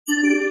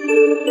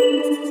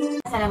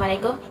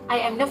Assalamualaikum.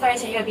 I am Nurfudhail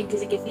Shahirah Binti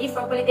Zulkefli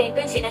from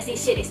Politeknik Nasir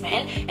Syed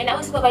Ismail, and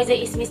our supervisor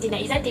is Miss Dina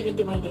Izzaty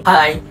Binti Moohyiddin.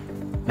 Hi,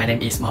 my name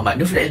is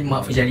Nurfudhail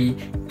Fudjari,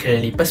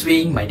 currently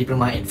pursuing my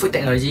diploma in food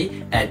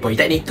technology at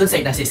Politeknik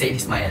Syed Nasir Syed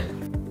Ismail.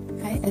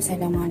 Hai,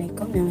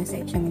 Assalamualaikum. Nama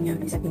saya Syamimi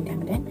Hafizah binti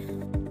Hamdan.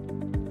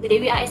 Today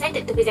we are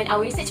excited to present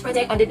our research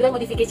project on the dual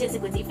modification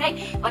sequence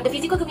effect on the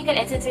physicochemical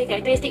and sensory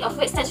characteristic of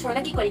food starch for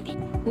Gnocchi quality.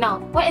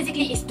 Now, what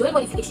exactly is dual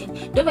modification?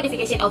 Dual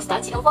modification of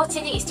starch involves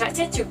changing its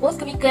structure through both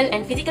chemical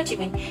and physical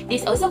treatment.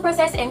 This also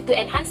process aims to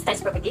enhance starch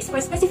properties for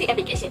specific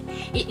application.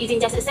 It isn't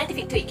just a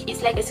scientific tweak,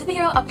 it's like a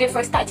superhero upgrade for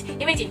starch.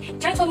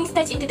 Imagine transforming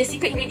starch into the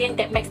secret ingredient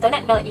that makes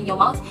donut melt in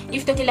your mouth.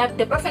 You've totally loved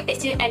the perfect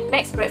texture and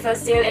makes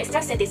breakfast cereal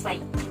extra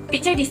satisfying.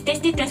 Picture this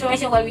tasty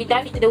transformation while we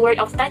dive into the world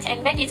of starch and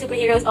make it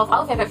superheroes of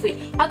our favorite food.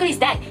 How cool is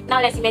that?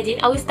 Now let's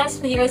imagine our starch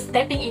superheroes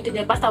stepping into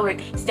the pasta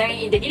world, staring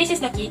in the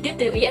delicious gnocchi due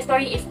to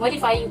re-exploring if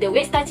modifying the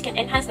way starch can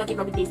enhance gnocchi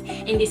properties.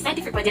 In this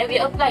scientific project,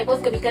 we apply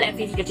both chemical and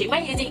physical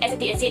treatment using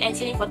acetic acid and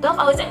chilling for 12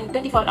 hours and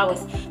 24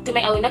 hours to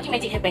make our gnocchi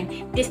magic happen.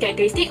 These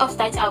characteristics of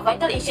starch are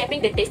vital in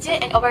shaping the texture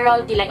and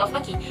overall delight of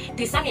gnocchi.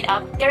 To sum it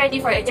up, get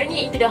ready for a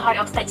journey into the heart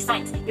of starch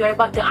science. You are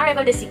about to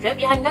unravel the secret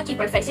behind gnocchi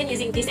perfection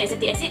using these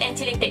acetic acid and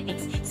chilling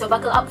techniques. So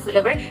buckle up, food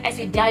lover, as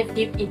we dive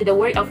deep into the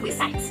world of food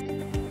science.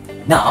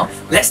 Now,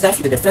 let's dive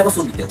into the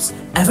flavorful details.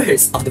 Ever heard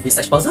of the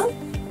starch puzzle?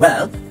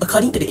 Well,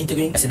 according to the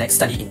Integrating SNX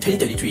study in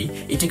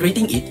 2033,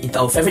 integrating it into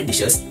our favorite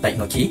dishes like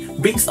gnocchi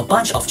brings a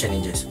bunch of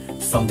challenges,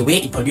 from the way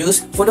it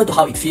produced, further to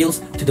how it feels,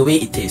 to the way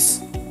it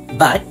tastes.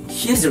 But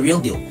here's the real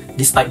deal.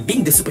 Despite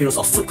being the superheroes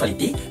of food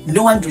quality,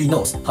 no one really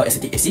knows how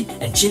acetic acid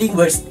and chilling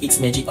works its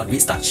magic on wheat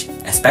starch,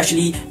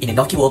 especially in the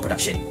gnocchi world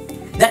production.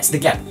 That's the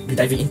gap we're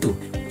diving into,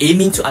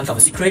 aiming to uncover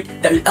secret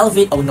that will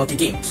elevate our gnocchi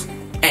games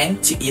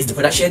and to ease the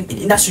production in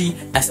the industry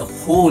as a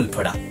whole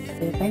product.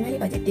 The primary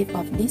objective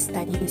of this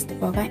study is to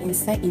provide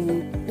insight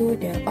into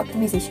the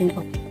optimization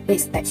of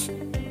wheat starch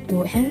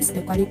to enhance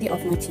the quality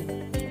of gnocchi.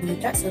 We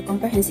tracks a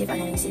comprehensive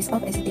analysis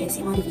of acetic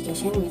acid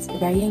modification with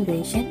varying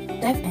duration,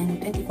 12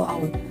 and 24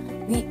 hours.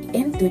 We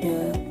aim to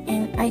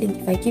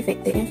identify key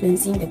factors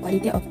influencing the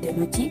quality of the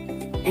gnocchi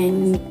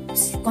and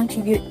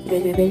contribute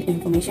valuable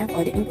information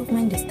for the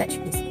improvement the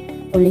starch-based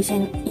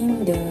formulation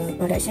in the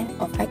production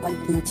of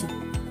high-quality gnocchi.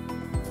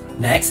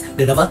 Next,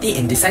 the novelty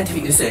in this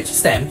scientific research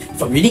stemmed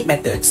from unique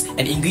methods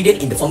and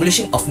ingredients in the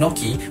formulation of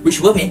gnocchi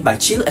which were made by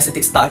chilled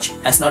acetic starch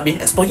has not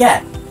been explored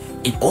yet.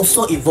 It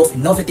also involved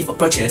innovative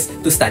approaches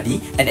to study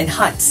and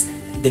enhance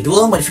the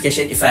dual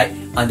modification effect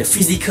on the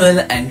physical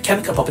and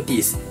chemical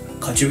properties,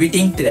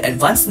 contributing to the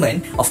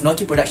advancement of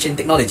gnocchi production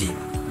technology.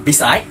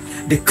 Besides,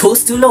 the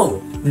cost too low.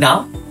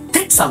 Now,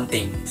 that's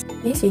something.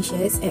 These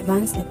features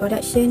advance the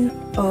production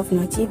of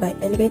gnocchi by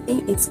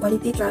elevating its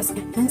quality through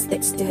enhanced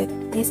texture,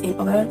 taste, and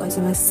overall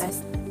consumer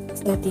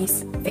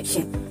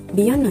satisfaction.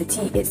 Beyond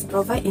gnocchi, it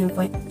provides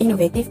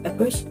innovative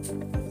approach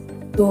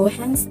to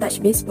enhance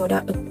starch-based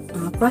product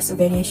across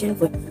variation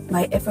food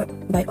by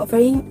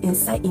offering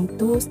insight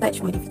into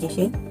starch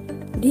modification.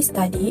 This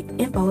study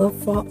empowers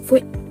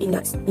food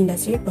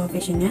industry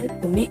professionals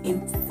to make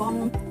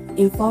informed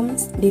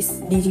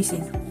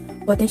decisions,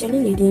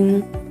 potentially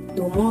leading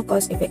to more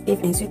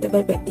cost-effective and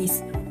suitable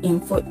practice in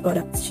food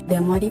products.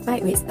 The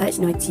modified wheat starch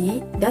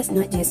gnocchi does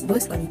not just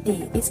boost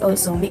quality, it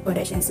also makes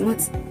production smooth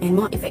and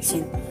more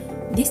efficient.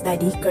 This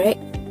study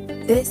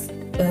characterizes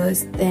a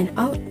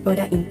standout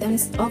product in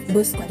terms of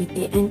boost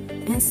quality and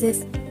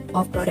enhances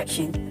of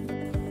production.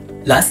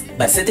 Last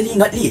but certainly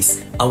not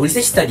least, our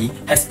research study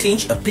has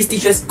clinched a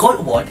prestigious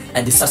Gold Award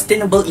at the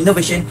Sustainable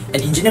Innovation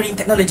and Engineering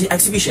Technology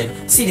Exhibition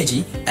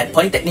Synergy at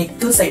Politeknik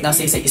Syed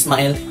Nasir Syed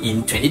Ismail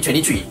in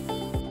 2023.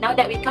 Now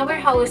that we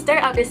covered how we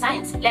stir up the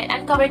science, let's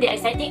uncover the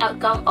exciting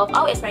outcome of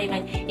our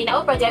experiment. In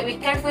our project, we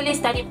carefully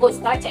studied both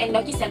starch and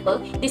gnocchi sample,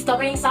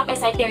 discovering some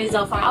exciting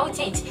results from our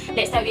change.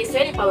 Let's start with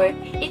swelling power.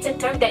 It's a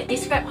term that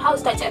describes how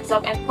starch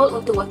absorbs and holds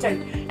onto water,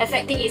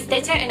 affecting its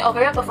texture and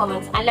overall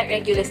performance. Unlike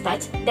regular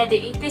starch, that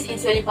the increase in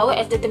swelling power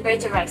as the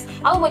temperature rises.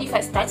 Our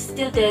modified starch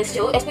still does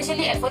show,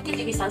 especially at 40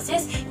 degrees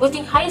Celsius,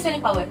 boasting higher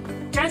swelling power.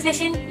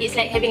 Translation is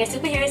like having a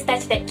superhero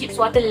starch that keeps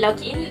water locked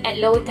in at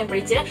low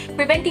temperature,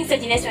 preventing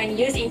surginess when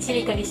used in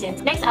chilly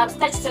conditions. Next up,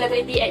 starch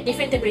solubility at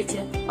different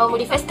temperature. Our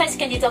modified starch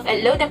can dissolve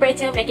at low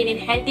temperature, making it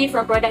handy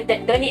for products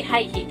that don't need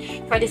high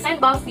heat. For the sign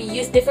buff, we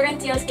use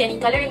differential scanning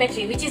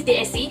calorimetry, which is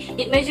DSC.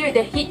 It measures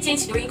the heat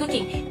change during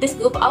cooking. To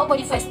scoop, our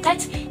modified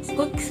starch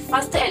cooks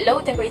faster at low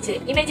temperature.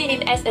 Imagine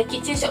it as a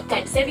kitchen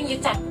shortcut, saving you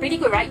time. Pretty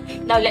good, right?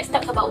 Now let's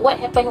talk about what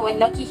happens when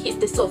gnocchi hits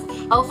the stove.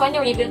 Our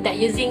finding revealed that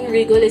using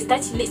regular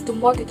starch leads to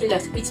more cooking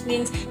loss, which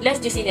means less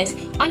juiciness.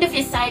 On the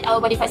flip side, our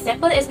modified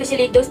sample,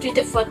 especially those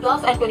treated for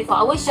 12 and 24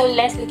 hours, show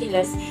less cooking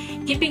loss,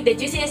 keeping the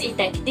juiciness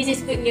intact. This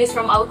is good news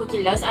from our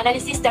cooking loss.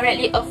 Analysis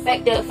directly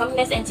affect the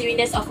firmness and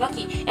chewiness of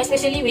gnocchi,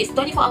 especially with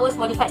 24 hours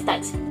modified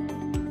starch.